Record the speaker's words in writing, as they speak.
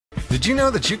Did you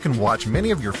know that you can watch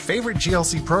many of your favorite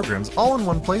GLC programs all in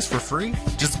one place for free?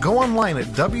 Just go online at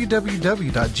www.glc.us.com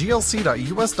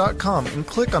and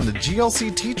click on the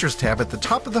GLC Teachers tab at the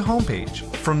top of the homepage.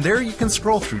 From there you can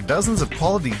scroll through dozens of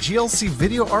quality GLC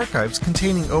video archives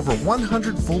containing over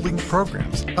 100 full-length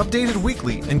programs, updated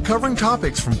weekly and covering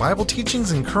topics from Bible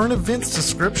teachings and current events to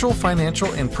scriptural,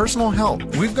 financial, and personal health.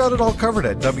 We've got it all covered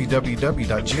at www.glc.us.com.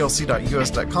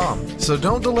 So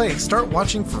don't delay, start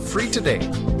watching for free today.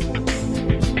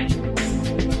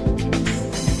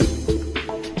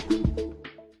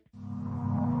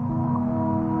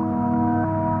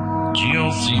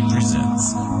 GLC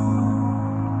presents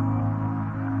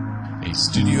a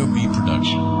Studio B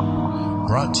production,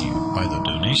 brought to you by the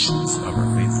donations of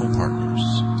our faithful partners.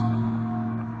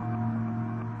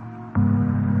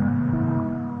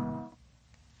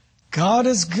 God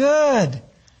is good.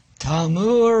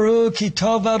 Tamu aru ki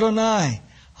tov Adonai,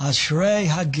 ashrei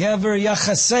hagever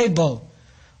yachasebo.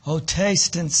 O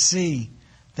taste and see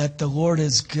that the Lord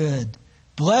is good.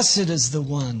 Blessed is the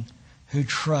one who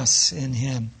trusts in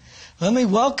Him. Let me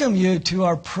welcome you to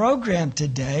our program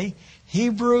today,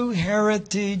 Hebrew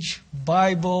Heritage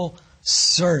Bible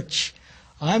Search.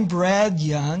 I'm Brad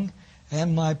Young,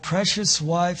 and my precious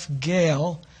wife,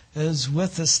 Gail, is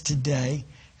with us today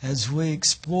as we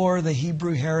explore the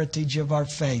Hebrew heritage of our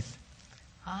faith.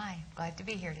 Hi, glad to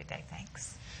be here today,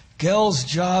 thanks. Gail's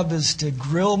job is to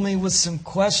grill me with some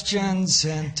questions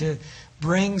and to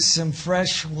bring some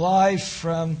fresh life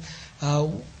from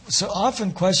so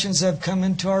often questions have come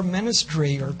into our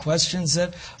ministry or questions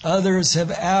that others have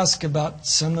asked about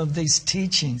some of these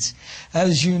teachings.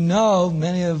 As you know,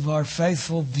 many of our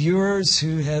faithful viewers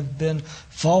who have been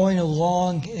following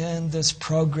along in this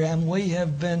program, we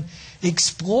have been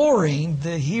exploring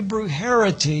the Hebrew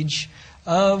heritage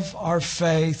of our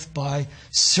faith by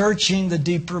searching the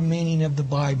deeper meaning of the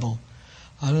Bible.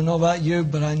 I don't know about you,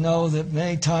 but I know that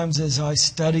many times as I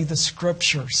study the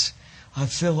Scriptures, I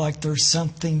feel like there's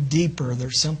something deeper,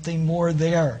 there's something more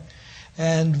there.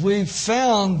 And we've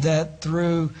found that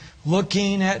through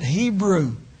looking at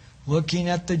Hebrew, looking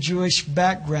at the Jewish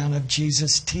background of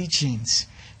Jesus' teachings,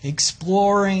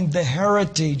 exploring the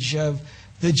heritage of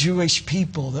the Jewish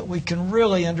people, that we can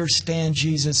really understand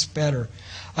Jesus better.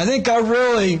 I think I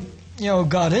really,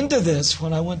 got into this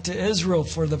when I went to Israel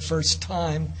for the first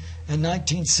time in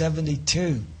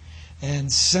 1972.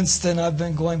 And since then, I've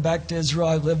been going back to Israel.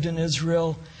 I lived in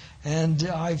Israel, and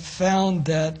I found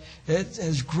that it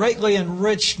has greatly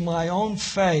enriched my own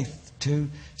faith to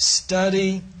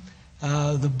study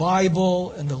the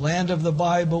Bible and the land of the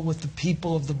Bible with the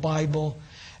people of the Bible.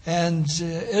 And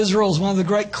Israel is one of the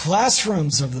great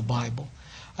classrooms of the Bible.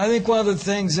 I think one of the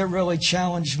things that really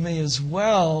challenged me as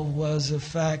well was the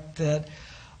fact that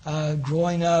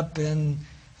growing up in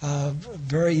a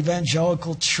very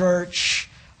evangelical church,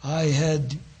 I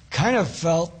had kind of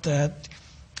felt that,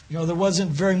 there wasn't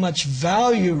very much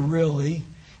value really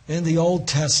in the Old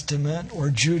Testament or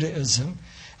Judaism.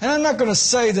 And I'm not going to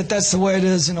say that that's the way it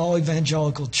is in all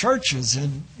evangelical churches.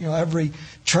 And, every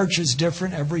church is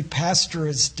different, every pastor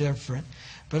is different.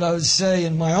 But I would say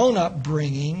in my own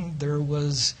upbringing, there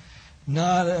was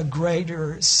not a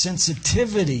greater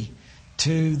sensitivity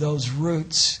to those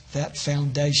roots, that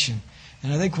foundation.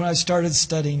 And I think when I started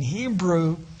studying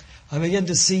Hebrew, I began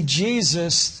to see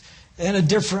Jesus in a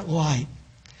different light.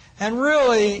 And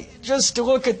really, just to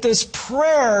look at this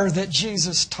prayer that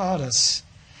Jesus taught us.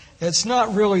 It's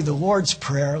not really the Lord's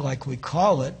Prayer like we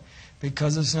call it,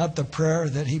 because it's not the prayer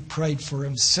that He prayed for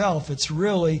Himself. It's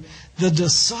really the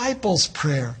disciples'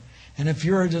 prayer. And if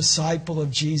you're a disciple of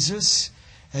Jesus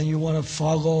and you want to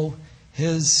follow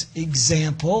His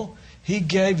example, He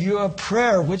gave you a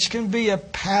prayer, which can be a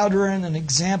pattern, an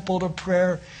example to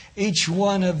prayer. Each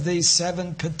one of these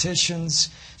 7 petitions,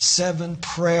 7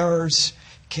 prayers,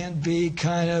 can be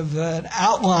kind of an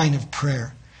outline of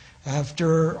prayer.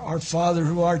 After Our Father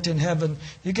who art in heaven,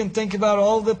 you can think about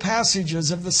all the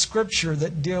passages of the Scripture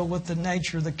that deal with the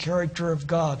nature, the character of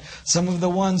God. Some of the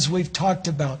ones we've talked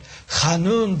about.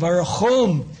 Chanun,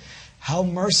 Varachum, how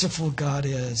merciful God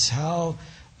is, how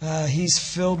He's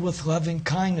filled with loving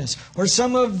kindness. Or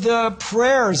some of the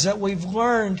prayers that we've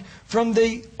learned from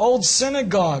the old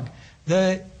synagogue,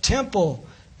 the temple,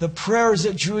 the prayers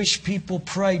that Jewish people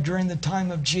prayed during the time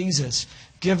of Jesus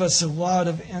give us a lot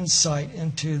of insight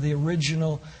into the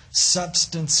original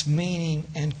substance, meaning,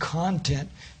 and content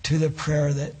to the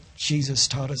prayer that Jesus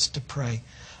taught us to pray.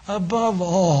 Above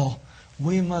all,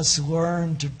 we must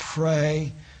learn to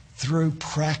pray through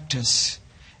practice.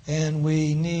 And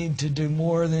we need to do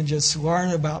more than just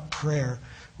learn about prayer.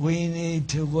 We need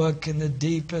to look in the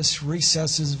deepest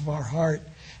recesses of our heart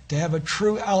to have a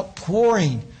true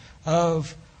outpouring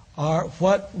of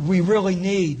what we really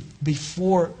need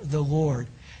before the Lord.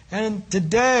 And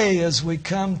today, as we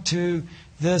come to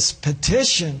this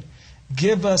petition,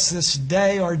 give us this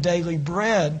day our daily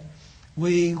bread,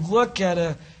 we look at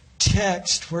a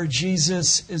text where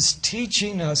Jesus is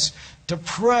teaching us to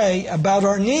pray about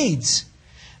our needs.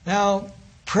 Now,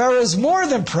 prayer is more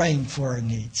than praying for our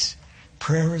needs.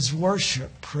 Prayer is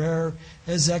worship. Prayer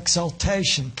is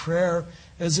exaltation. Prayer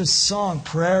is a song.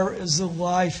 Prayer is the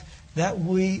life that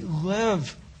we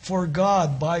live for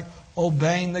God by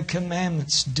obeying the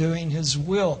commandments, doing His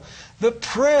will. But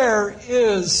prayer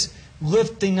is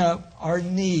lifting up our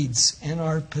needs and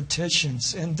our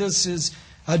petitions. And this is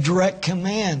a direct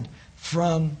command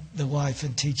from the life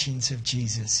and teachings of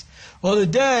Jesus. Well,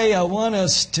 today I want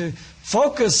us to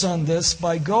focus on this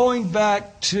by going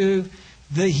back to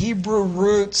the Hebrew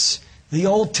roots, the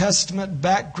Old Testament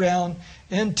background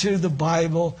into the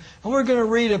Bible. And we're going to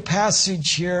read a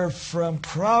passage here from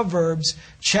Proverbs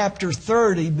chapter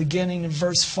 30, beginning in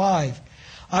verse 5.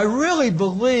 I really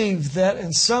believe that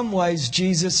in some ways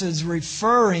Jesus is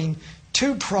referring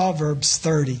to Proverbs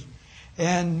 30.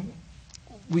 And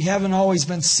we haven't always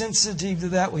been sensitive to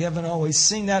that. We haven't always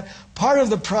seen that. Part of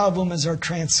the problem is our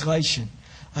translation.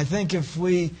 I think if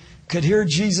we could hear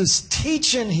Jesus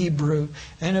teach in Hebrew,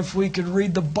 and if we could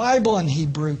read the Bible in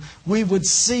Hebrew, we would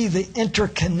see the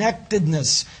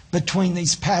interconnectedness between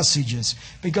these passages.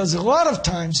 Because a lot of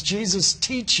times Jesus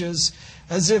teaches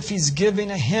as if He's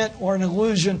giving a hint or an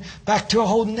allusion back to a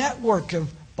whole network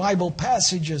of Bible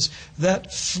passages that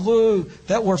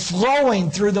were flowing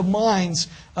through the minds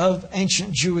of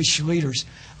ancient Jewish leaders.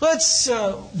 Let's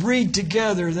read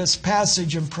together this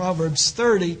passage in Proverbs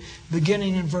 30,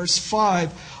 beginning in verse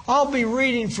 5. I'll be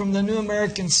reading from the New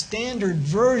American Standard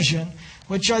Version,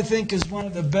 which I think is one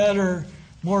of the better,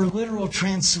 more literal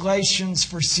translations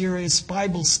for serious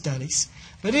Bible studies.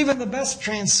 But even the best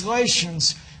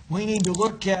translations we need to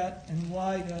look at in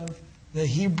light of the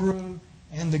Hebrew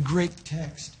and the Greek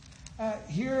text.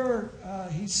 Here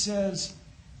he says,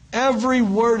 every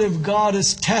word of God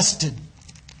is tested.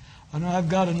 I know I've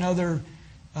got another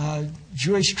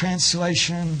Jewish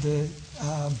translation, the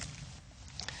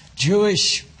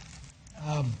Jewish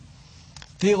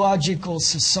Theological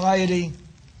Society,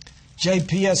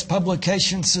 JPS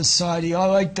Publication Society. I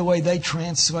like the way they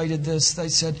translated this. They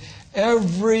said,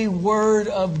 every word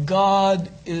of God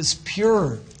is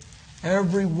pure.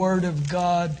 Every word of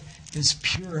God is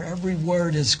pure. Every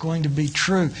word is going to be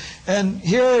true. And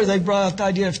here they brought out the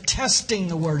idea of testing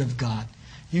the Word of God.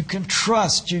 You can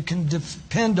trust, you can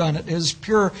depend on it. It is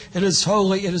pure, it is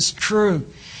holy, it is true.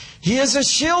 He is a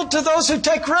shield to those who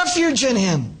take refuge in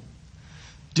Him.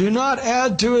 Do not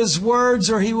add to His words,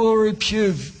 or He will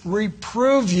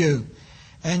reprove you,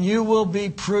 and you will be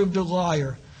proved a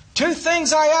liar. 2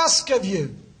 things I ask of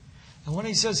you. And when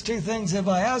He says 2 things have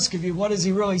I asked of you, what is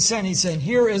He really saying? He's saying,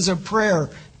 here is a prayer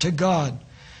to God.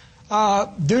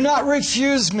 Do not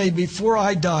refuse me before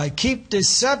I die. Keep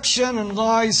deception and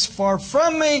lies far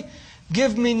from me.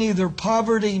 Give me neither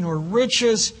poverty nor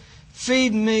riches.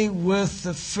 Feed me with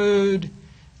the food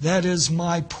that is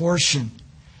my portion.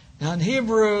 Now in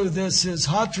Hebrew, this is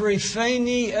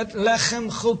Hatrifeni et lechem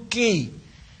chuki.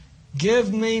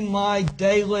 Give me my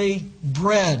daily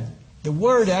bread. The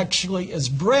word actually is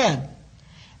bread,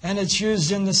 and it's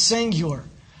used in the singular.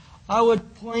 I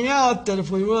would point out that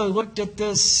if we really looked at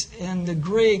this in the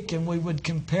Greek and we would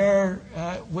compare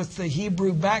with the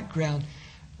Hebrew background,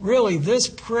 really this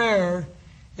prayer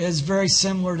is very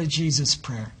similar to Jesus'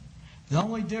 prayer. The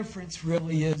only difference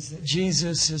really is that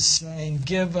Jesus is saying,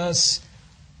 give us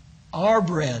our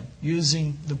bread,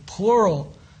 using the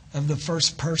plural of the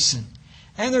first person.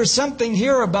 And there's something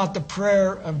here about the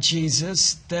prayer of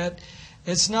Jesus that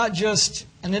it's not just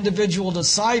an individual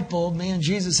disciple, me and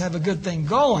Jesus have a good thing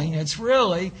going. It's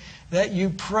really that you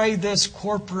pray this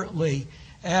corporately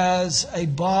as a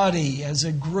body, as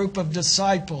a group of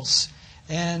disciples.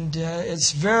 And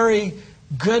it's very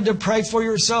good to pray for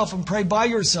yourself and pray by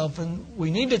yourself. And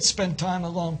we need to spend time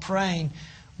alone praying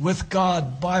with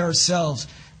God by ourselves.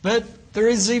 But there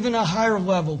is even a higher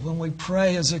level when we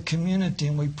pray as a community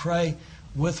and we pray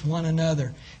with one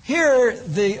another. Here,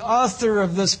 the author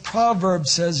of this proverb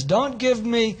says, don't give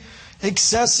me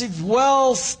excessive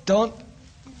wealth. Don't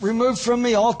remove from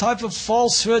me all type of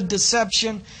falsehood,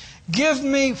 deception. Give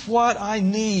me what I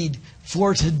need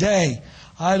for today.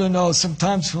 I don't know,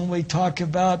 sometimes when we talk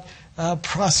about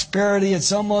prosperity,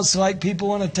 it's almost like people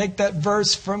want to take that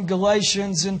verse from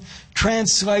Galatians and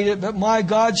translate it, but my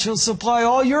God shall supply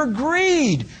all your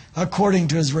greed according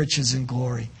to His riches and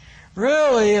glory.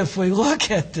 Really, if we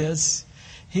look at this,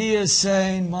 He is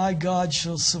saying, my God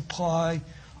shall supply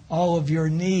all of your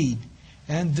need.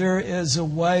 And there is a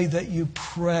way that you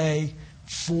pray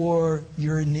for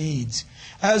your needs.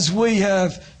 As we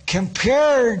have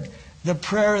compared the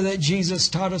prayer that Jesus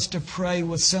taught us to pray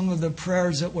with some of the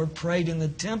prayers that were prayed in the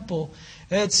temple,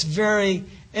 it's very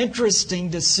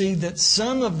interesting to see that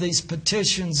some of these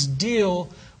petitions deal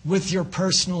with your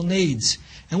personal needs.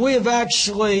 And we have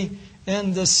actually,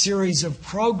 in this series of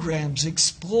programs,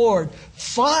 explored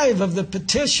 5 of the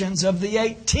petitions of the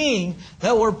 18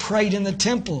 that were prayed in the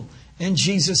temple in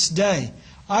Jesus' day.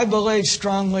 I believe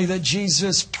strongly that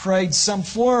Jesus prayed some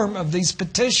form of these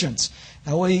petitions.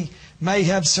 Now, we may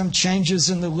have some changes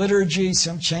in the liturgy,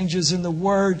 some changes in the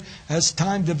Word as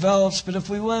time develops, but if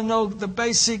we want to know the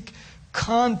basic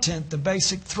content, the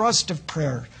basic thrust of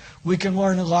prayer, we can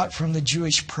learn a lot from the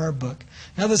Jewish prayer book.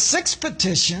 Now, the 6th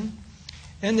petition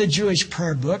in the Jewish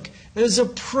prayer book is a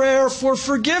prayer for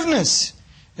forgiveness.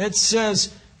 It says,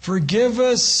 "Forgive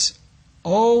us,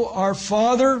 O our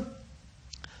Father,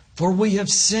 for we have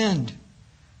sinned.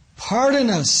 Pardon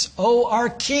us, O our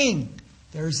King."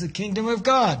 There's the kingdom of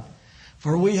God.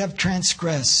 "For we have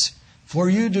transgressed. For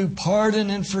you do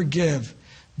pardon and forgive.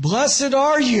 Blessed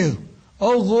are you,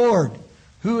 O Lord,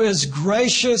 who is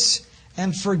gracious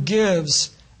and forgives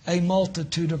a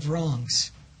multitude of wrongs."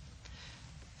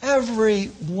 Every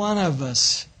one of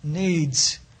us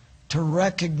needs to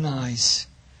recognize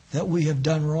that we have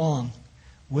done wrong.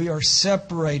 We are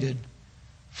separated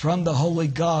from the holy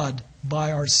God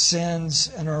by our sins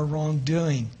and our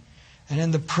wrongdoing. And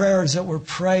in the prayers that were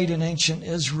prayed in ancient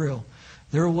Israel,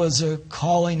 there was a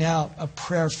calling out, a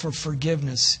prayer for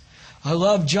forgiveness. I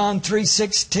love John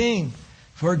 3:16.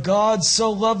 "For God so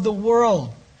loved the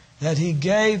world that He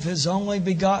gave His only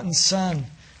begotten Son,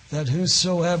 that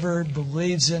whosoever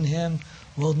believes in Him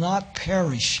will not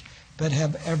perish, but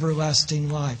have everlasting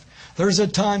life." There's a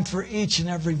time for each and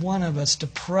every one of us to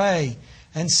pray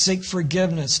and seek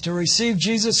forgiveness, to receive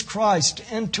Jesus Christ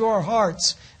into our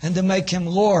hearts and to make Him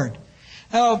Lord.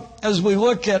 Now, as we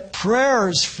look at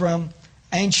prayers from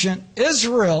ancient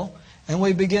Israel and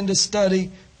we begin to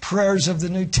study prayers of the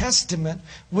New Testament,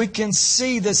 we can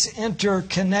see this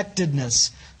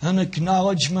interconnectedness, an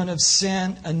acknowledgement of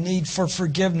sin, a need for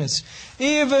forgiveness.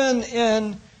 Even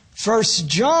in 1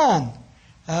 John,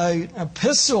 an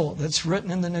epistle that's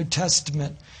written in the New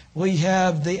Testament, we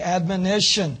have the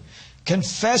admonition,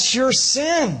 confess your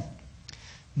sin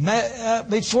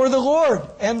before the Lord,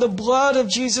 and the blood of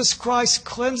Jesus Christ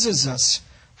cleanses us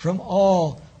from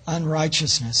all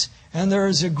unrighteousness. And there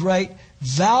is a great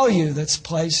value that's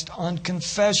placed on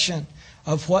confession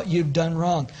of what you've done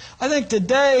wrong. I think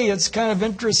today it's kind of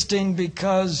interesting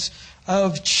because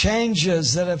of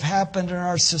changes that have happened in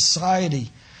our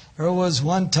society. There was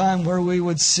one time where we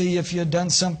would see if you had done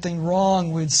something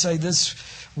wrong, we'd say this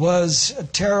was a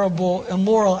terrible,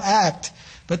 immoral act.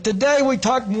 But today we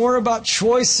talk more about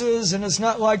choices, and it's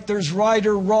not like there's right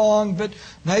or wrong, but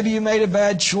maybe you made a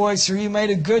bad choice or you made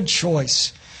a good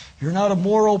choice. You're not a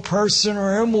moral person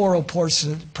or immoral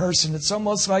person. It's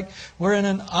almost like we're in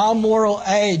an amoral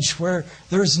age where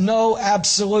there's no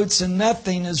absolutes and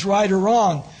nothing is right or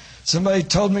wrong. Somebody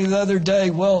told me the other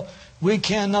day, well, we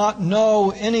cannot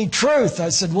know any truth. I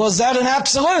said, well, is that an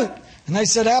absolute? And they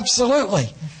said,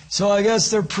 absolutely. So I guess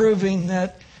they're proving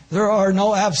that there are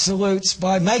no absolutes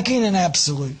by making an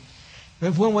absolute.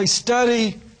 But when we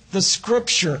study the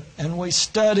Scripture and we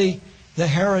study the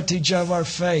heritage of our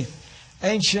faith,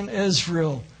 ancient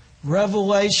Israel,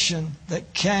 revelation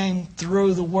that came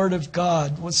through the Word of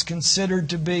God was considered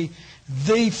to be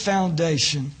the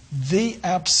foundation, the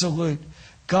absolute.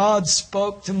 God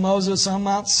spoke to Moses on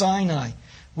Mount Sinai.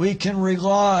 We can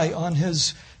rely on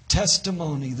His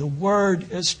testimony. The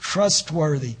Word is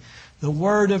trustworthy. The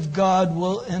Word of God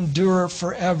will endure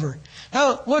forever.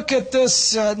 Now, look at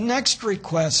this next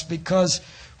request, because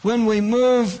when we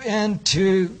move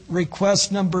into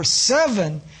request number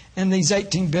 7 in these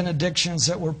 18 benedictions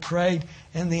that were prayed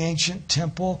in the ancient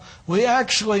temple, we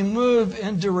actually move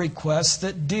into requests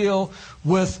that deal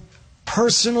with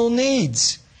personal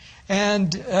needs.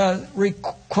 And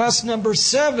request number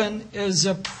 7 is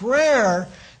a prayer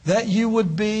that you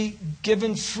would be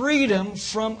given freedom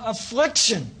from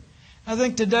affliction. I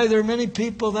think today there are many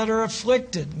people that are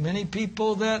afflicted, many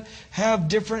people that have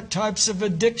different types of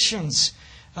addictions,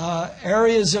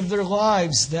 areas of their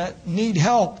lives that need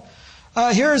help.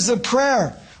 Here's the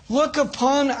prayer. Look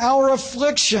upon our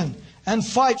affliction and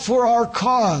fight for our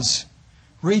cause.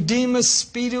 Redeem us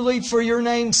speedily for your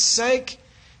name's sake,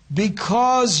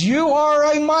 because you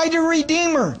are a mighty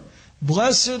Redeemer.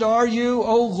 Blessed are you,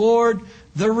 O Lord,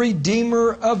 the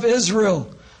Redeemer of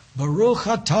Israel. Baruch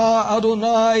atah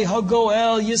Adonai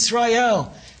Hagoel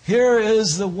Yisrael. Here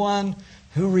is the one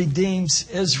who redeems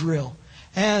Israel.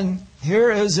 And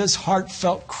here is his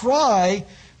heartfelt cry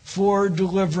for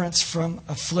deliverance from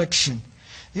affliction.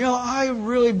 You know, I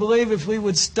really believe if we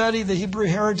would study the Hebrew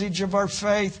heritage of our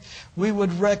faith, we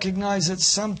would recognize that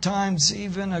sometimes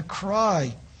even a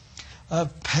cry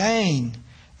of pain,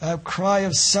 a cry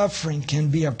of suffering can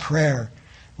be a prayer.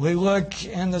 We look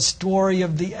in the story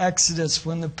of the Exodus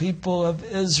when the people of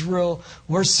Israel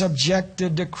were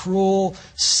subjected to cruel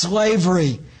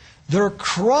slavery. Their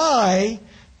cry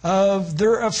of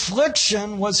their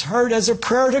affliction was heard as a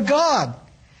prayer to God.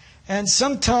 And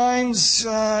sometimes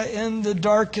in the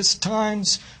darkest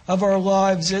times of our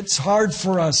lives, it's hard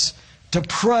for us to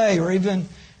pray or even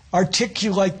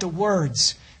articulate the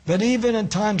words. But even in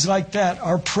times like that,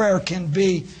 our prayer can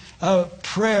be a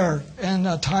prayer in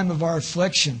a time of our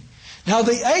affliction. Now,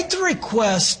 the eighth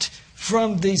request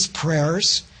from these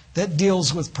prayers that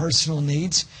deals with personal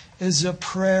needs is a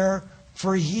prayer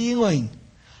for healing.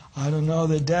 I don't know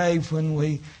the day when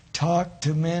we talk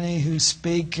to many who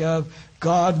speak of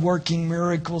God working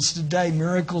miracles today,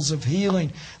 miracles of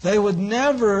healing. They would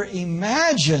never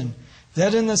imagine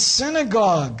that in the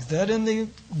synagogue, that in the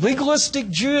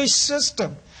legalistic Jewish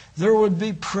system, there would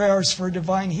be prayers for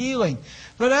divine healing.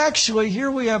 But actually, here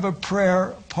we have a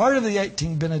prayer, part of the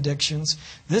 18 benedictions,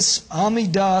 this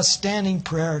Amidah standing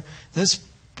prayer. This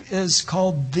is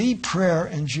called the prayer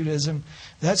in Judaism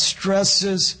that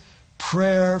stresses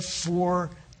prayer for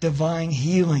divine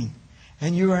healing.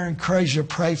 And you are encouraged to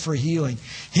pray for healing.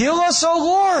 Heal us, O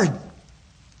Lord,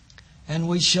 and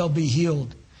we shall be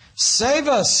healed. Save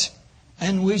us,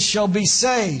 and we shall be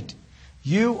saved.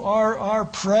 You are our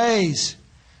praise.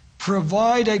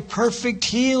 Provide a perfect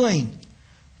healing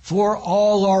for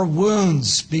all our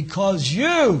wounds, because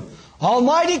you,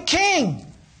 Almighty King,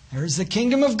 there's the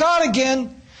kingdom of God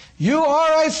again, you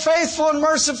are a faithful and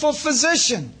merciful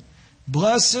physician.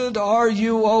 Blessed are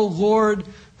you, O Lord,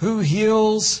 who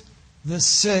heals the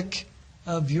sick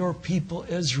of your people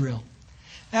Israel.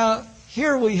 Now,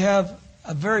 here we have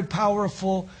a very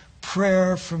powerful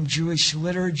prayer from Jewish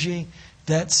liturgy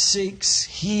that seeks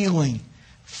healing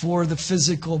for the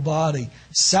physical body.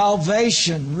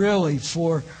 Salvation, really,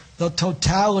 for the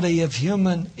totality of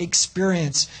human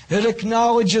experience. It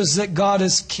acknowledges that God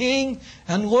is King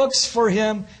and looks for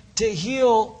Him to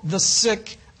heal the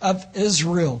sick of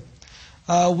Israel.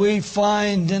 We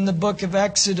find in the book of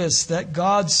Exodus that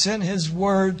God sent His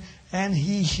word and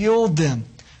He healed them.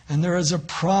 And there is a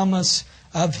promise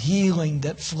of healing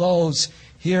that flows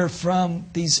here from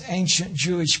these ancient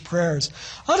Jewish prayers.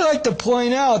 I'd like to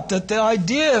point out that the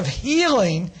idea of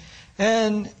healing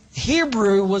in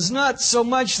Hebrew was not so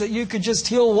much that you could just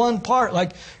heal one part,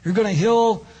 like you're going to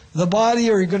heal the body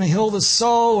or you're going to heal the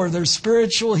soul or there's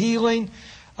spiritual healing.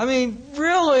 I mean,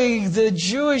 really, the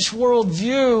Jewish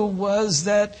worldview was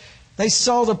that they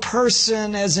saw the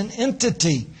person as an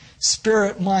entity,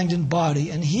 spirit, mind, and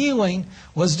body. And healing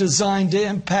was designed to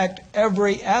impact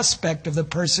every aspect of the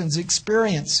person's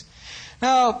experience.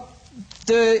 Now,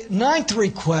 the ninth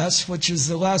request, which is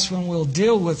the last one we'll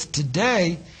deal with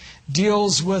today,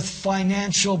 deals with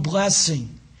financial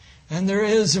blessing. And there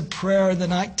is a prayer, the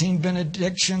 19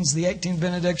 benedictions, the 18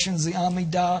 benedictions, the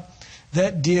Amidah,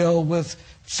 that deal with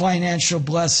financial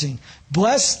blessing.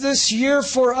 Bless this year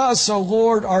for us, O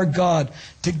Lord our God,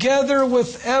 together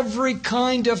with every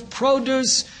kind of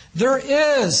produce there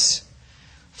is.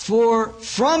 For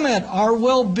from it our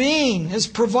well-being is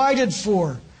provided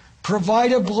for.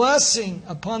 Provide a blessing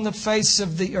upon the face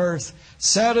of the earth.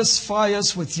 Satisfy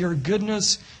us with your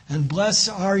goodness and bless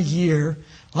our year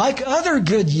like other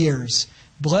good years.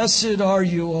 Blessed are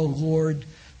you, O Lord,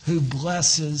 who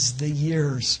blesses the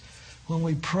years. When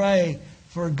we pray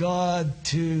for God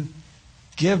to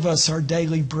give us our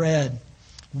daily bread,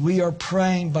 we are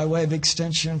praying by way of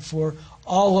extension for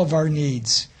all of our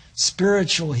needs.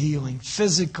 Spiritual healing,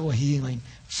 physical healing,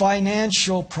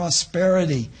 financial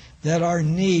prosperity, that our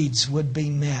needs would be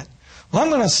met. Well, I'm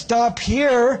going to stop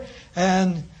here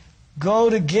and go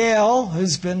to Gail,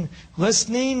 who's been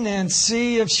listening, and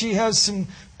see if she has some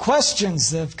questions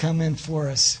that have come in for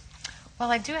us. Well,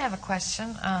 I do have a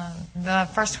question. The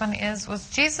first one is, was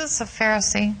Jesus a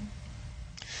Pharisee?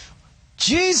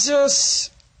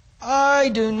 Jesus, I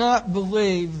do not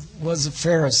believe, was a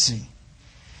Pharisee.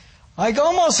 I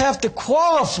almost have to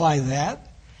qualify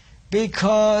that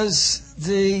because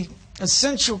the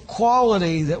essential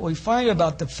quality that we find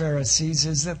about the Pharisees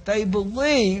is that they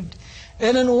believed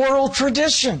in an oral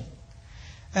tradition.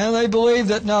 And they believed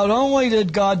that not only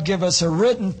did God give us a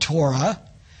written Torah,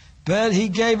 but He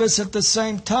gave us at the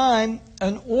same time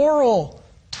an oral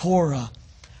Torah,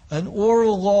 an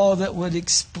oral law that would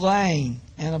explain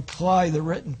and apply the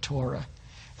written Torah.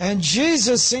 And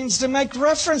Jesus seems to make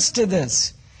reference to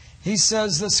this. He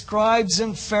says the scribes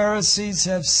and Pharisees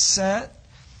have sat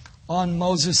on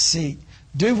Moses' seat.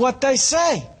 Do what they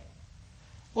say.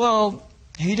 Well,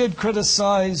 he did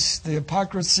criticize the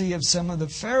hypocrisy of some of the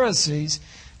Pharisees,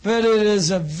 but it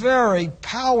is a very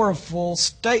powerful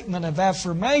statement of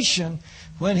affirmation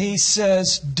when he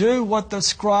says, do what the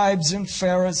scribes and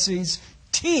Pharisees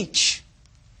teach.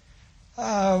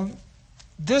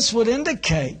 This would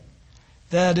indicate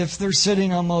that if they're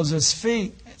sitting on Moses'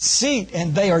 seat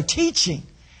and they are teaching,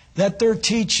 that their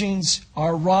teachings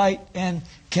are right and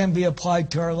can be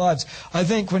applied to our lives. I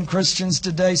think when Christians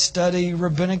today study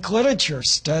rabbinic literature,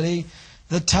 study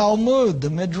the Talmud, the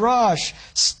Midrash,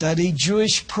 study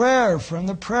Jewish prayer from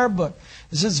the prayer book,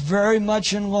 this is very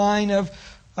much in line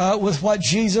with what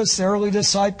Jesus, the early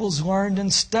disciples, learned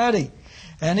and studied.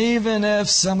 And even if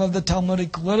some of the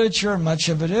Talmudic literature, much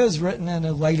of it is written in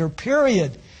a later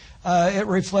period, it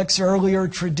reflects earlier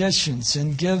traditions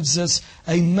and gives us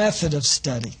a method of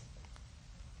study.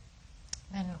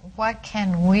 And what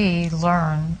can we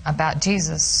learn about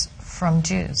Jesus from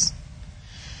Jews?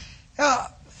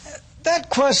 That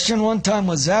question one time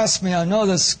was asked me. I know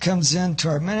this comes into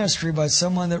our ministry by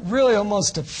someone that really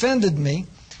almost offended me.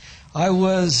 I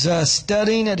was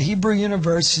studying at Hebrew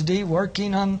University,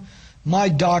 working on my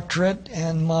doctorate,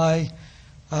 and my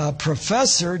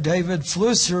professor, David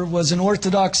Flusser, was an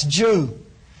Orthodox Jew.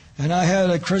 And I had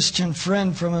a Christian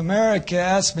friend from America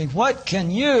ask me, what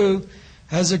can you,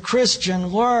 as a Christian,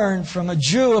 learn from a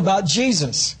Jew about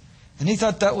Jesus? And he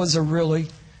thought that was a really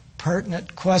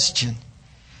pertinent question.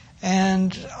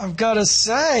 And I've got to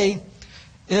say,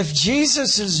 if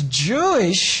Jesus is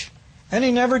Jewish and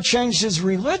he never changed his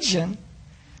religion,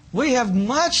 we have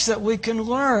much that we can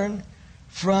learn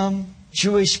from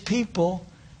Jewish people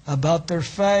about their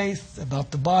faith, about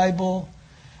the Bible,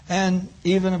 and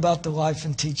even about the life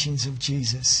and teachings of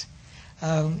Jesus.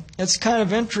 It's kind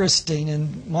of interesting,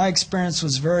 and my experience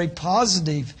was very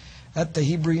positive at the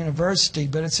Hebrew University,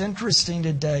 but it's interesting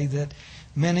today that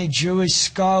many Jewish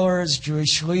scholars,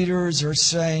 Jewish leaders are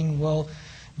saying, well,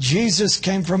 Jesus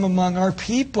came from among our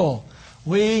people.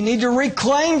 We need to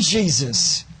reclaim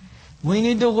Jesus. We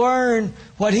need to learn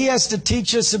what he has to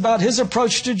teach us about his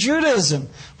approach to Judaism,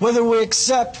 whether we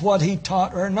accept what he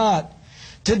taught or not.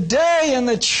 Today in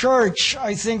the church,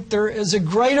 I think there is a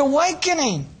great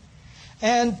awakening.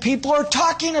 And people are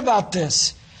talking about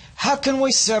this. How can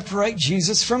we separate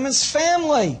Jesus from his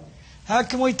family? How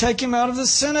can we take him out of the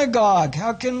synagogue?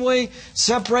 How can we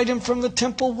separate him from the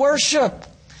temple worship?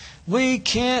 We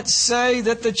can't say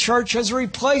that the church has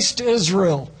replaced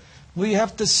Israel. We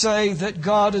have to say that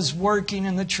God is working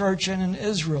in the church and in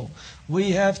Israel.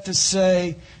 We have to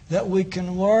say that we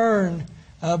can learn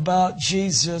about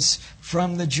Jesus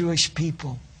from the Jewish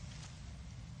people.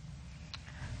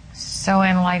 So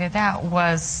in light of that,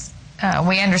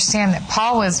 we understand that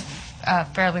Paul was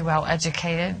fairly well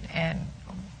educated, and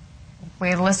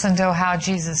we listened to how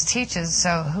Jesus teaches.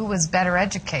 So who was better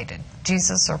educated,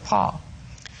 Jesus or Paul?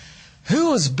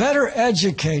 Who was better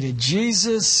educated,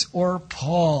 Jesus or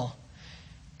Paul?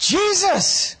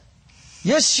 Jesus!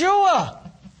 Yeshua!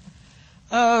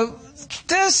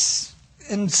 This,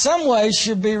 in some ways,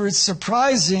 should be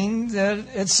surprising that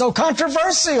it's so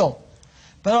controversial.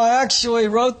 But I actually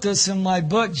wrote this in my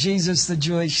book, Jesus the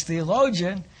Jewish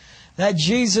Theologian, that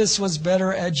Jesus was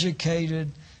better educated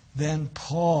than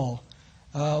Paul.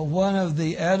 One of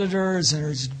the editors, and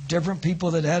there's different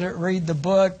people that had it read the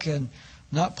book, and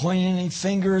not pointing any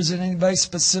fingers at anybody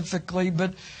specifically,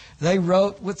 but they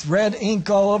wrote with red ink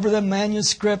all over the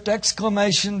manuscript,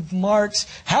 exclamation marks,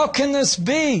 how can this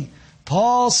be?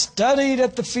 Paul studied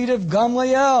at the feet of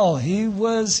Gamaliel. He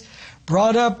was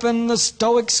brought up in the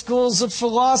Stoic schools of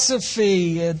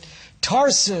philosophy at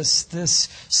Tarsus, this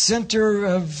center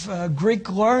of Greek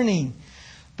learning.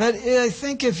 But I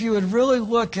think if you would really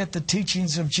look at the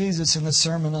teachings of Jesus in the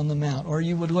Sermon on the Mount, or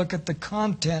you would look at the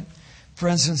content, for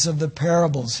instance, of the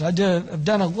parables. I've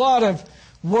done a lot of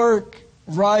work,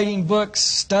 writing books,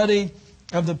 study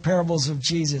of the parables of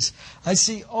Jesus. I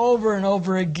see over and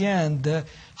over again the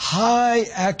high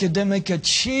academic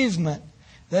achievement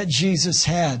that Jesus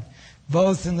had,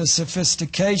 both in the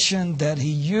sophistication that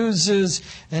he uses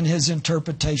in his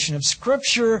interpretation of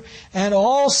Scripture, and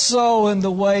also in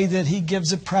the way that he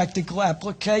gives a practical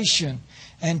application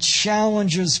and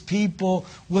challenges people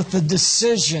with the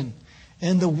decision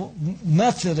in the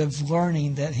method of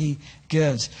learning that he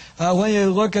gives. When you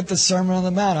look at the Sermon on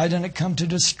the Mount, I didn't come to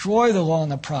destroy the law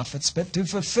and the prophets, but to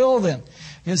fulfill them.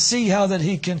 You see how that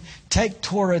he can take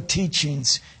Torah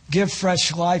teachings, give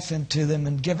fresh life into them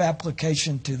and give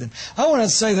application to them. I want to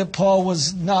say that Paul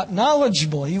was not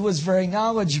knowledgeable. He was very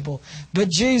knowledgeable. But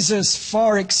Jesus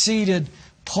far exceeded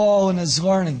Paul in his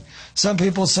learning. Some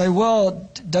people say, well,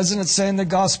 doesn't it say in the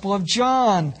Gospel of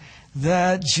John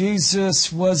that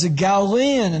Jesus was a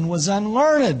Galilean and was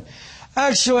unlearned?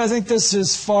 Actually, I think this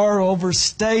is far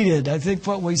overstated. I think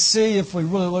what we see, if we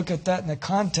really look at that in the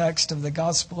context of the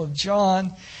Gospel of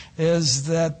John, is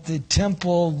that the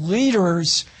temple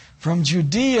leaders from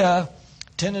Judea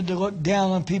tended to look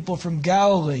down on people from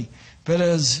Galilee. But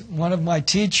as one of my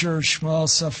teachers, Shmuel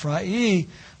Safrai,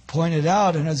 pointed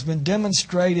out, and has been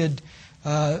demonstrated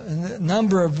in a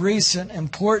number of recent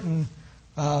important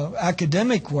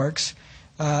academic works,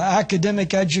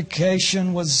 academic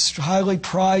education was highly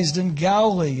prized in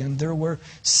Galilee, and there were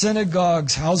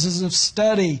synagogues, houses of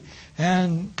study,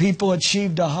 and people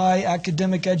achieved a high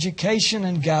academic education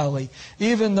in Galilee,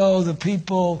 even though the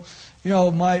people,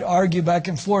 might argue back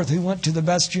and forth who went to the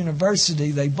best university.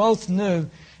 They both knew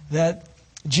that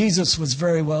Jesus was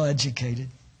very well educated.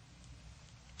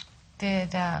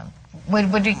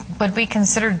 Would we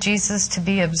consider Jesus to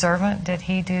be observant? Did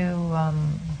he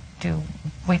do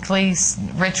weekly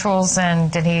rituals,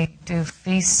 and did he do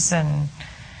feasts and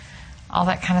all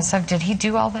that kind of stuff? Did he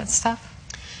do all that stuff?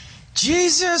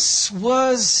 Jesus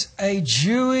was a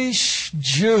Jewish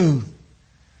Jew.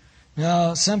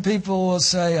 Now, some people will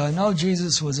say, I know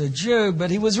Jesus was a Jew,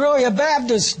 but he was really a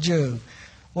Baptist Jew,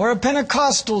 or a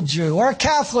Pentecostal Jew, or a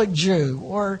Catholic Jew,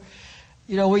 or,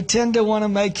 we tend to want to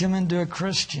make him into a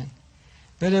Christian.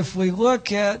 But if we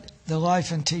look at the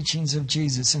life and teachings of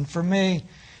Jesus, and for me,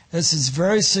 this is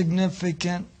very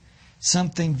significant,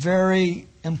 something very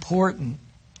important,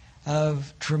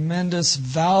 of tremendous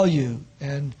value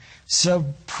and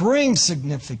supreme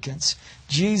significance.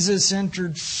 Jesus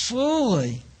entered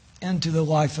fully into the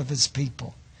life of his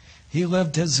people. He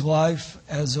lived his life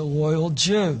as a loyal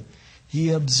Jew.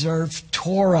 He observed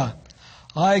Torah.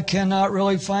 I cannot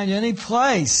really find any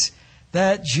place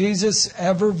that Jesus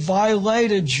ever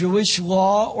violated Jewish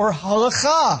law or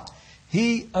halakha.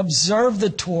 He observed the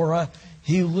Torah.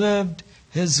 He lived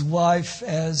his life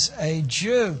as a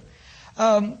Jew.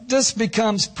 This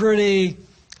becomes pretty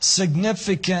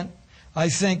significant, I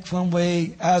think, when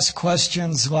we ask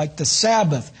questions like the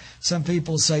Sabbath. Some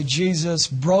people say Jesus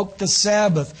broke the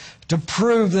Sabbath to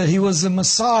prove that he was the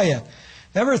Messiah.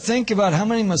 Ever think about how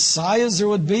many Messiahs there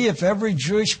would be if every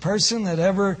Jewish person that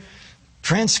ever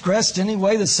transgressed any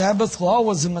way the Sabbath law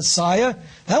was a Messiah?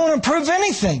 That wouldn't prove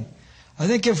anything. I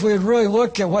think if we would really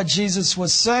look at what Jesus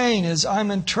was saying is, I'm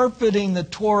interpreting the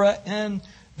Torah in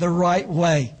the right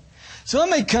way. So let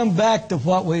me come back to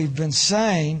what we've been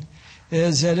saying,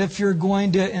 is that if you're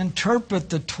going to interpret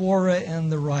the Torah in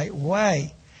the right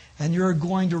way, and you're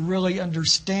going to really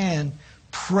understand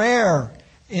prayer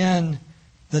in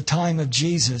the time of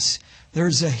Jesus,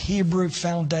 there's a Hebrew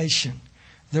foundation.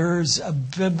 There's a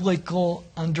biblical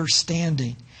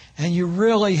understanding. And you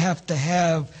really have to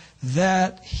have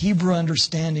that Hebrew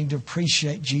understanding to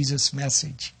appreciate Jesus'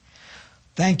 message.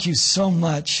 Thank you so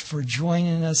much for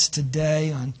joining us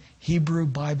today on Hebrew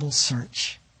Bible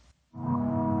Search.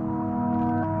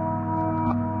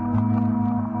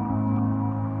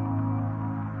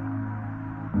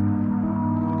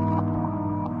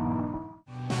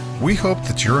 We hope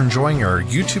that you're enjoying our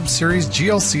YouTube series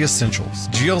GLC Essentials.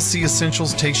 GLC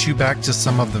Essentials takes you back to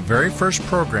some of the very first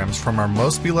programs from our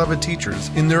most beloved teachers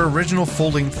in their original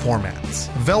folding formats.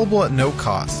 Available at no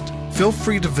cost. Feel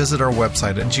free to visit our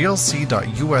website at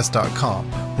glc.us.com,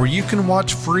 where you can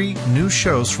watch free new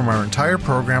shows from our entire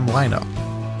program lineup.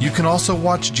 You can also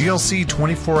watch GLC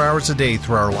 24 hours a day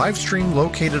through our live stream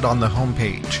located on the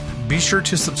homepage. Be sure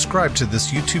to subscribe to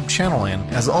this YouTube channel, and,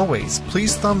 as always,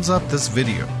 please thumbs up this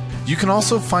video. You can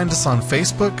also find us on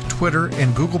Facebook, Twitter,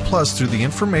 and Google Plus through the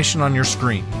information on your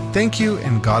screen. Thank you,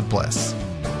 and God bless.